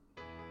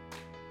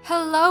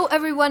Hello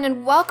everyone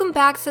and welcome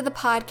back to the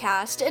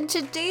podcast. In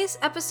today's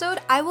episode,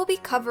 I will be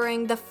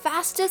covering the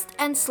fastest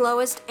and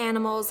slowest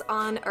animals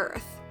on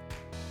Earth.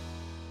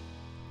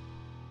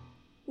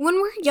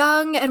 When we're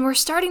young and we're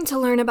starting to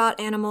learn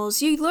about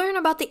animals, you learn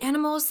about the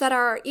animals that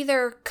are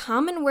either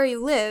common where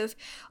you live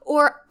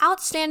or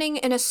outstanding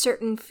in a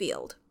certain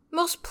field.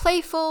 Most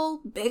playful,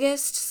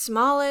 biggest,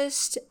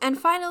 smallest, and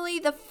finally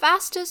the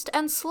fastest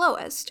and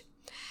slowest.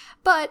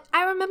 But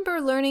I remember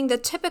learning the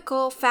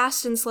typical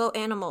fast and slow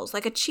animals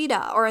like a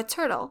cheetah or a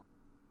turtle.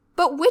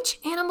 But which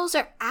animals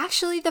are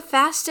actually the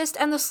fastest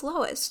and the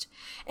slowest?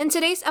 In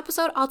today's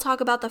episode, I'll talk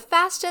about the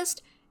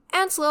fastest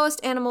and slowest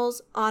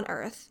animals on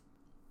Earth.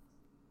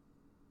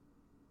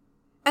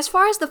 As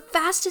far as the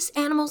fastest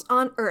animals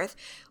on Earth,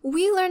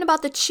 we learn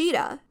about the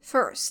cheetah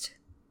first.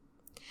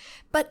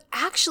 But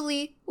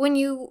actually, when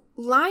you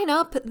line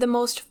up the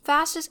most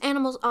fastest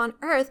animals on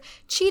Earth,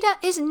 cheetah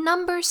is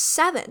number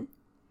 7.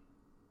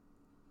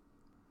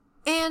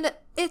 And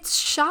it's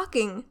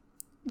shocking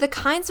the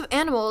kinds of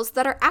animals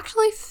that are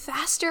actually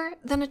faster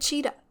than a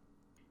cheetah.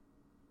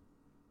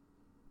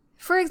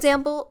 For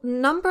example,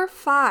 number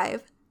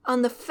 5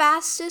 on the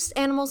fastest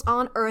animals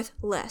on Earth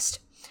list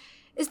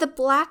is the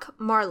black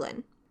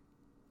marlin.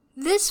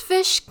 This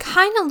fish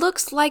kind of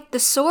looks like the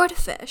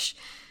swordfish,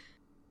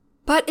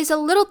 but is a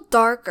little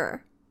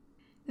darker.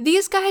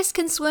 These guys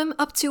can swim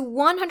up to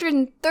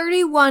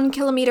 131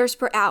 kilometers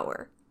per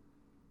hour.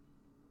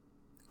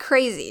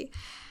 Crazy.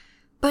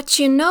 But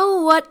you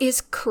know what is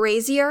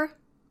crazier?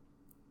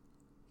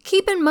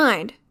 Keep in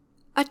mind,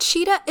 a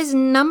cheetah is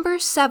number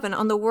 7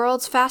 on the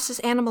world's fastest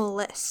animal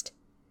list.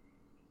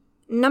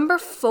 Number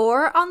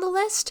 4 on the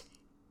list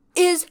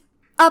is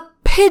a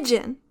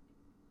pigeon.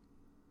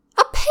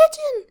 A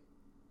pigeon!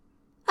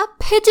 A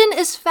pigeon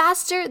is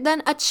faster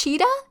than a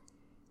cheetah?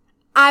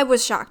 I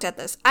was shocked at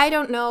this. I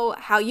don't know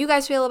how you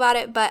guys feel about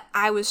it, but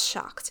I was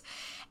shocked.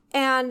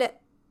 And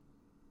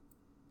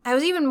I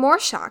was even more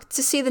shocked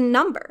to see the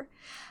number.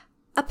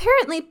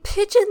 Apparently,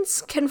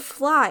 pigeons can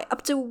fly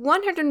up to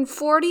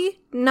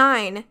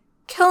 149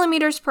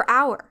 kilometers per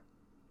hour.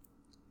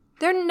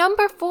 They're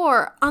number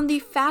 4 on the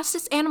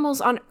fastest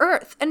animals on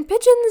Earth, and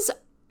pigeons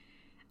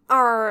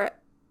are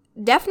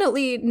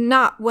definitely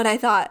not what I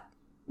thought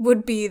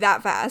would be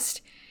that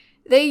fast.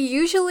 They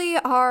usually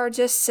are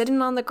just sitting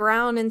on the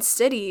ground in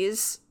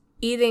cities,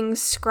 eating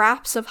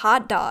scraps of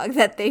hot dog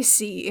that they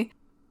see.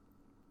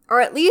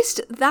 Or at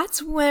least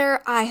that's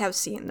where I have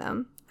seen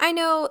them. I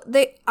know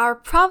they are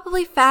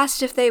probably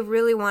fast if they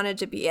really wanted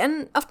to be,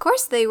 and of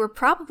course they were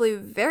probably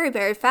very,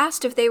 very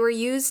fast if they were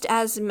used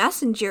as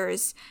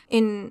messengers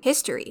in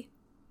history.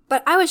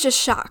 But I was just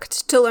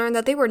shocked to learn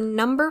that they were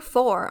number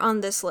 4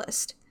 on this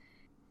list.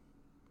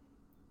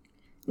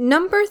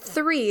 Number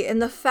 3 in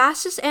the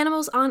fastest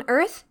animals on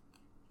Earth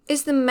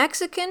is the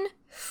Mexican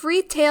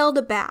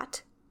free-tailed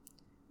bat,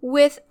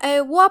 with a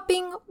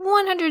whopping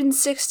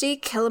 160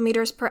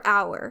 kilometers per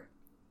hour.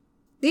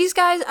 These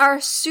guys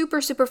are super,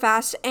 super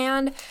fast,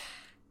 and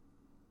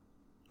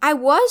I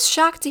was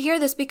shocked to hear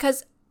this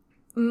because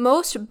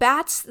most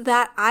bats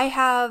that I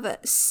have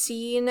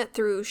seen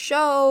through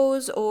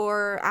shows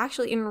or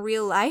actually in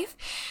real life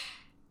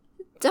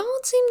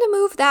don't seem to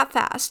move that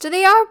fast.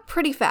 They are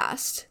pretty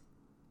fast.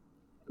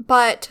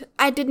 But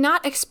I did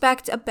not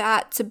expect a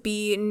bat to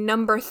be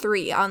number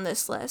 3 on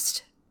this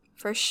list,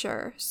 for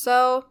sure.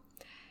 So,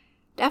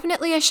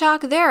 definitely a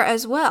shock there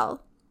as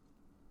well.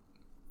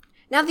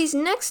 Now, these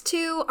next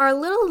 2 are a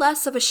little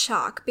less of a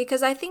shock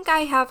because I think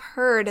I have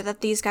heard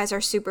that these guys are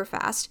super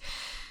fast.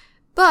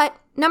 But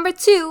number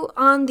 2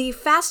 on the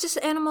fastest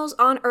animals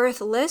on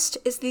Earth list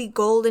is the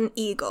golden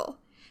eagle.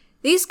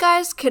 These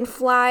guys can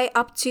fly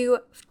up to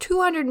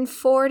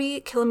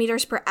 240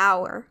 kilometers per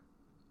hour.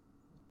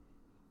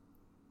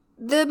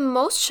 The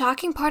most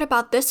shocking part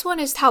about this one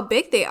is how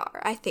big they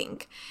are, I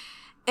think.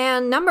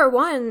 And number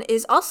 1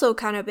 is also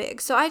kind of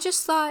big, so I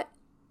just thought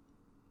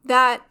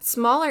that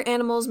smaller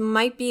animals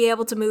might be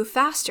able to move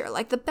faster,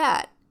 like the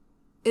bat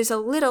is a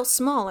little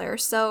smaller,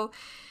 so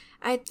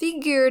I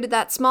figured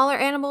that smaller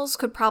animals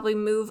could probably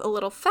move a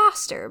little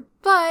faster,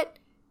 but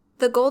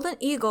the golden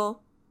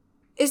eagle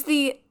is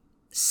the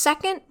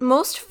second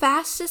most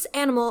fastest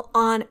animal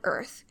on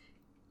Earth.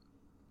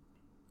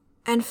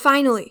 And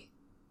finally,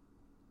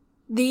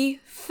 the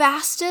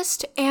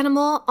fastest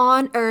animal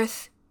on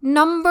Earth,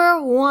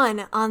 number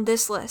 1 on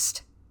this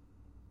list.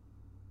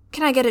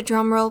 Can I get a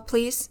drum roll,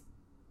 please?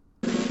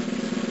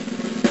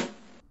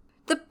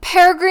 The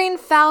peregrine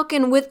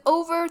falcon with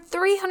over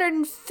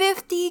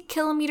 350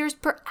 kilometers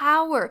per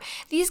hour.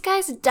 These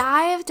guys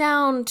dive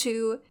down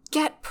to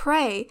get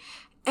prey,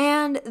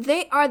 and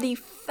they are the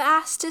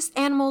fastest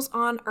animals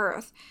on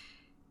Earth.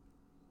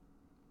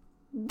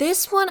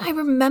 This one I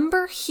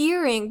remember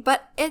hearing,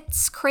 but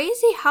it's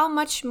crazy how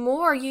much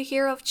more you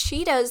hear of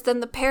cheetahs than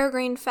the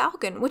peregrine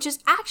falcon, which is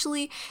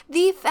actually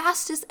the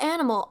fastest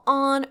animal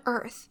on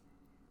Earth.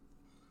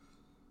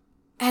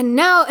 And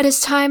now it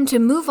is time to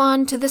move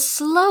on to the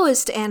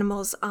slowest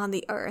animals on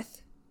the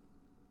Earth.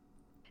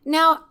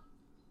 Now,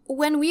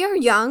 when we are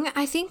young,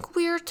 I think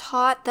we're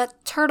taught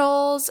that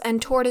turtles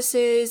and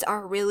tortoises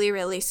are really,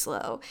 really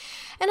slow.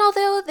 And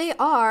although they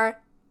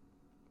are,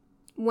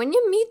 when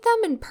you meet them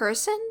in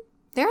person,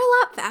 they're a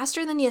lot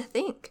faster than you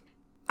think.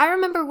 I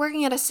remember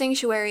working at a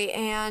sanctuary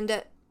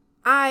and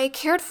I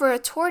cared for a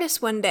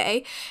tortoise one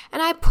day,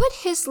 and I put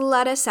his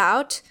lettuce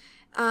out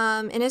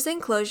in his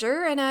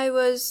enclosure, and I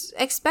was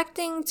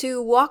expecting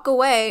to walk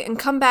away and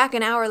come back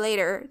an hour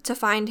later to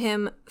find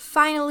him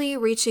finally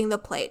reaching the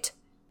plate.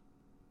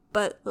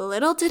 But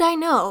little did I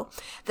know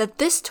that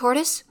this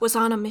tortoise was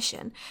on a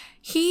mission.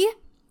 He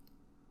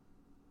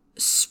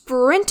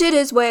sprinted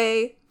his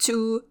way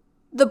to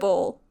the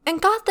bowl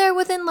and got there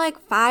within like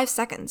 5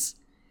 seconds.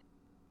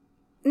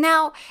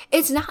 Now,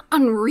 it's not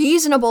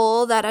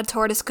unreasonable that a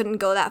tortoise couldn't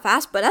go that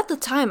fast, but at the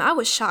time I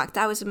was shocked.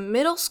 I was a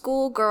middle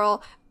school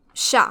girl,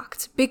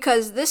 shocked,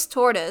 because this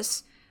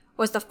tortoise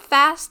was the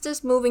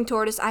fastest moving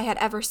tortoise I had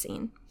ever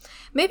seen.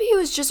 Maybe he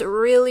was just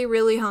really,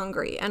 really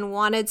hungry and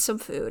wanted some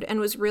food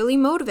and was really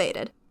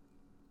motivated.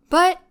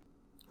 But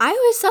I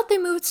always thought they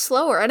moved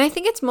slower, and I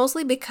think it's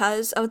mostly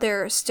because of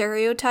their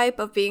stereotype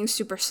of being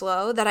super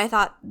slow that I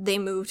thought they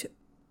moved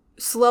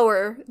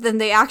slower than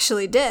they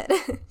actually did.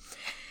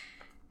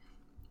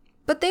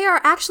 But they are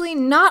actually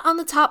not on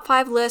the top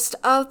 5 list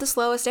of the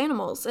slowest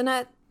animals, and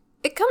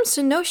it comes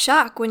to no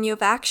shock when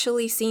you've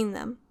actually seen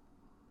them.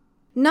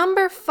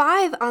 Number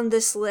 5 on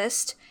this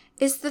list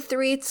is the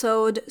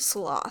three-toed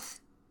sloth.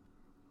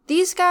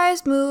 These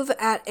guys move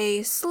at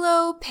a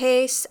slow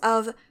pace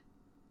of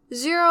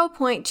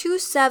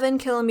 0.27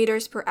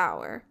 kilometers per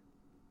hour.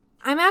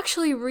 I'm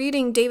actually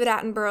reading David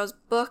Attenborough's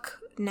book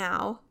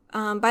now.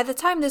 By the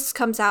time this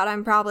comes out,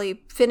 I'm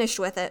probably finished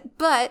with it,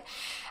 but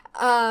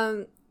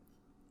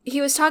he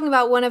was talking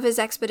about one of his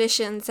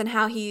expeditions and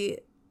how he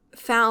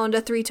found a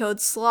three-toed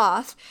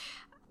sloth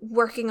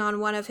working on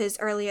one of his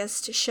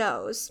earliest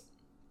shows.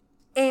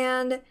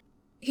 And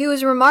he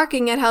was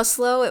remarking at how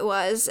slow it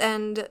was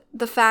and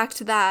the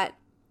fact that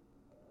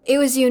it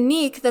was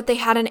unique that they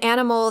had an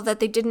animal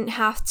that they didn't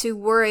have to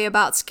worry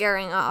about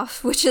scaring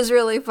off, which is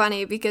really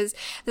funny because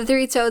the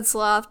three-toed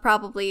sloth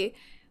probably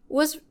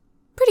was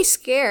pretty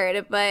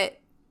scared, but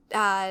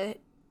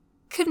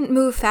couldn't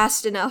move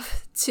fast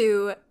enough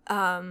to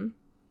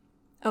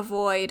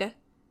avoid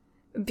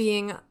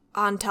being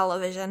on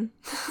television.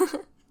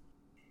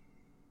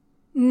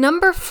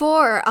 Number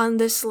 4 on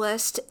this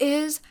list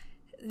is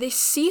the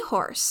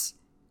seahorse,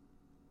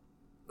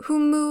 who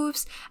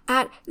moves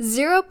at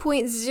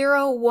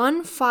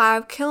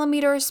 0.015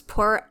 kilometers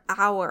per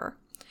hour.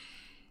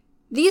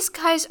 These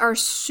guys are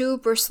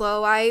super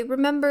slow. I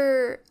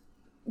remember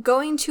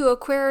going to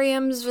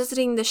aquariums,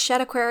 visiting the Shedd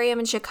Aquarium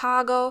in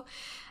Chicago,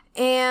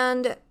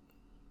 and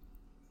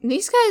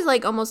these guys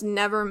like almost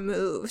never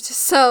moved.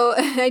 So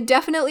I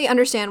definitely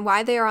understand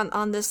why they are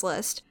on this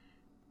list.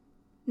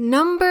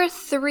 Number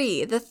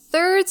 3, the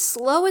third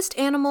slowest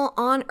animal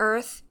on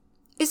Earth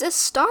is a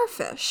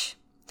starfish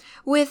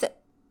with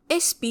a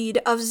speed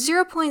of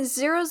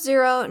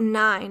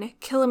 0.009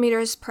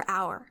 kilometers per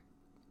hour.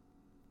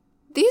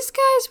 These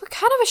guys were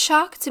kind of a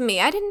shock to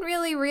me. I didn't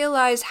really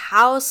realize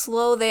how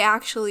slow they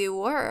actually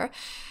were.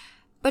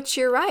 But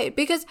you're right,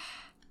 because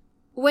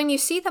when you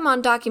see them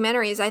on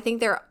documentaries, I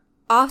think they're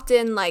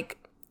often like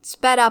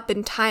sped up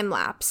in time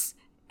lapse,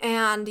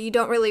 and you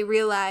don't really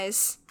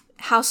realize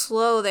how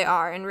slow they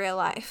are in real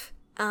life.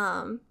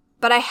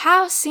 But I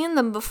have seen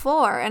them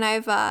before, and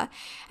I've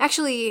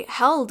actually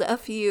held a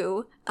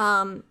few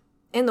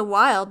in the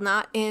wild,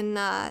 not in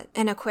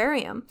an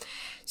aquarium.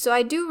 So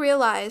I do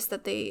realize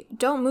that they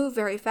don't move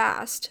very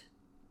fast.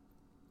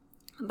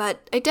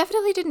 But I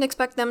definitely didn't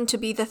expect them to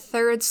be the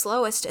third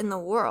slowest in the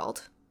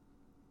world.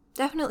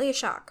 Definitely a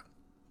shock.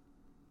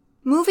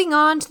 Moving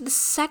on to the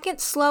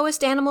second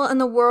slowest animal in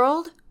the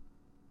world,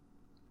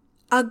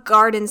 a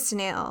garden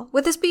snail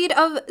with a speed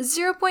of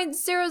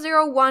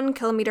 0.001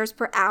 kilometers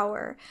per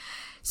hour.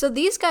 So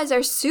these guys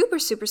are super,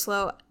 super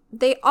slow.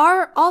 They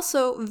are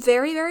also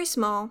very, very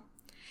small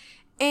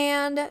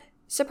and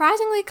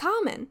surprisingly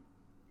common.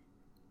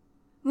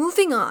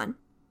 Moving on.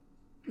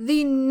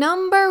 The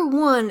number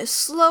 1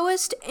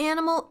 slowest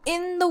animal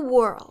in the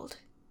world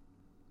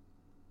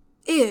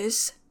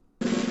is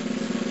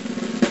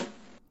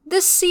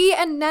the sea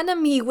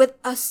anemone with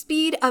a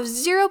speed of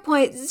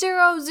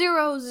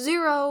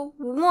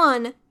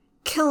 0.0001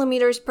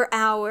 kilometers per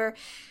hour.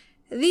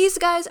 These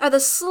guys are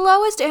the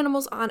slowest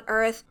animals on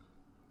Earth,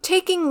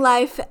 taking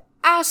life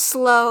as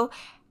slow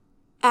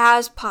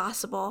as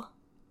possible.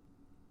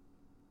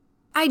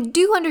 I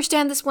do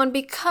understand this one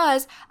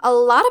because a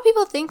lot of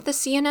people think the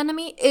sea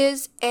anemone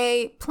is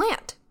a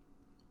plant,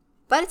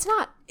 but it's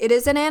not. It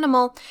is an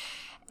animal,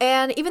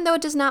 and even though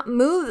it does not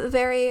move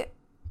very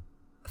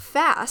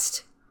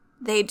fast,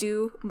 they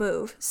do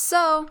move.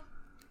 So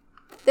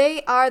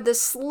they are the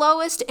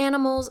slowest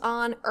animals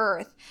on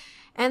Earth,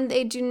 and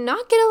they do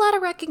not get a lot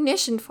of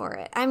recognition for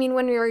it. I mean,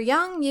 when you're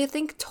young, you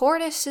think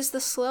tortoise is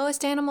the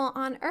slowest animal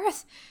on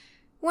Earth,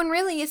 when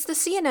really it's the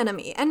sea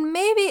anemone. And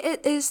maybe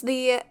it is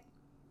the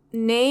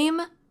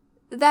name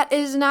that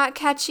is not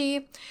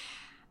catchy.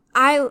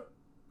 I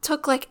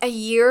took like a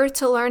year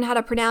to learn how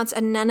to pronounce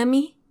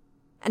anemone.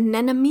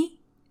 Anemone?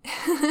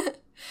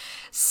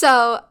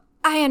 So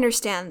I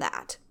understand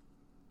that.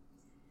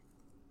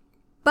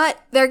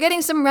 But they're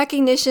getting some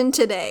recognition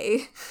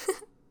today.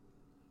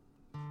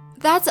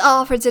 That's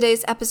all for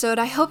today's episode.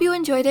 I hope you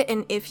enjoyed it,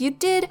 and if you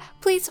did,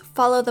 please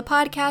follow the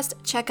podcast,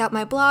 check out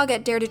my blog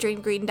at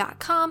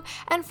daretodreamgreen.com,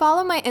 and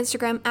follow my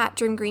Instagram at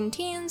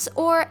dreamgreenteens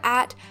or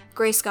at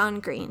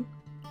gracegonegreen.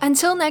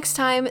 Until next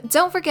time,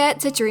 don't forget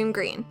to dream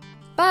green.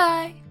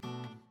 Bye!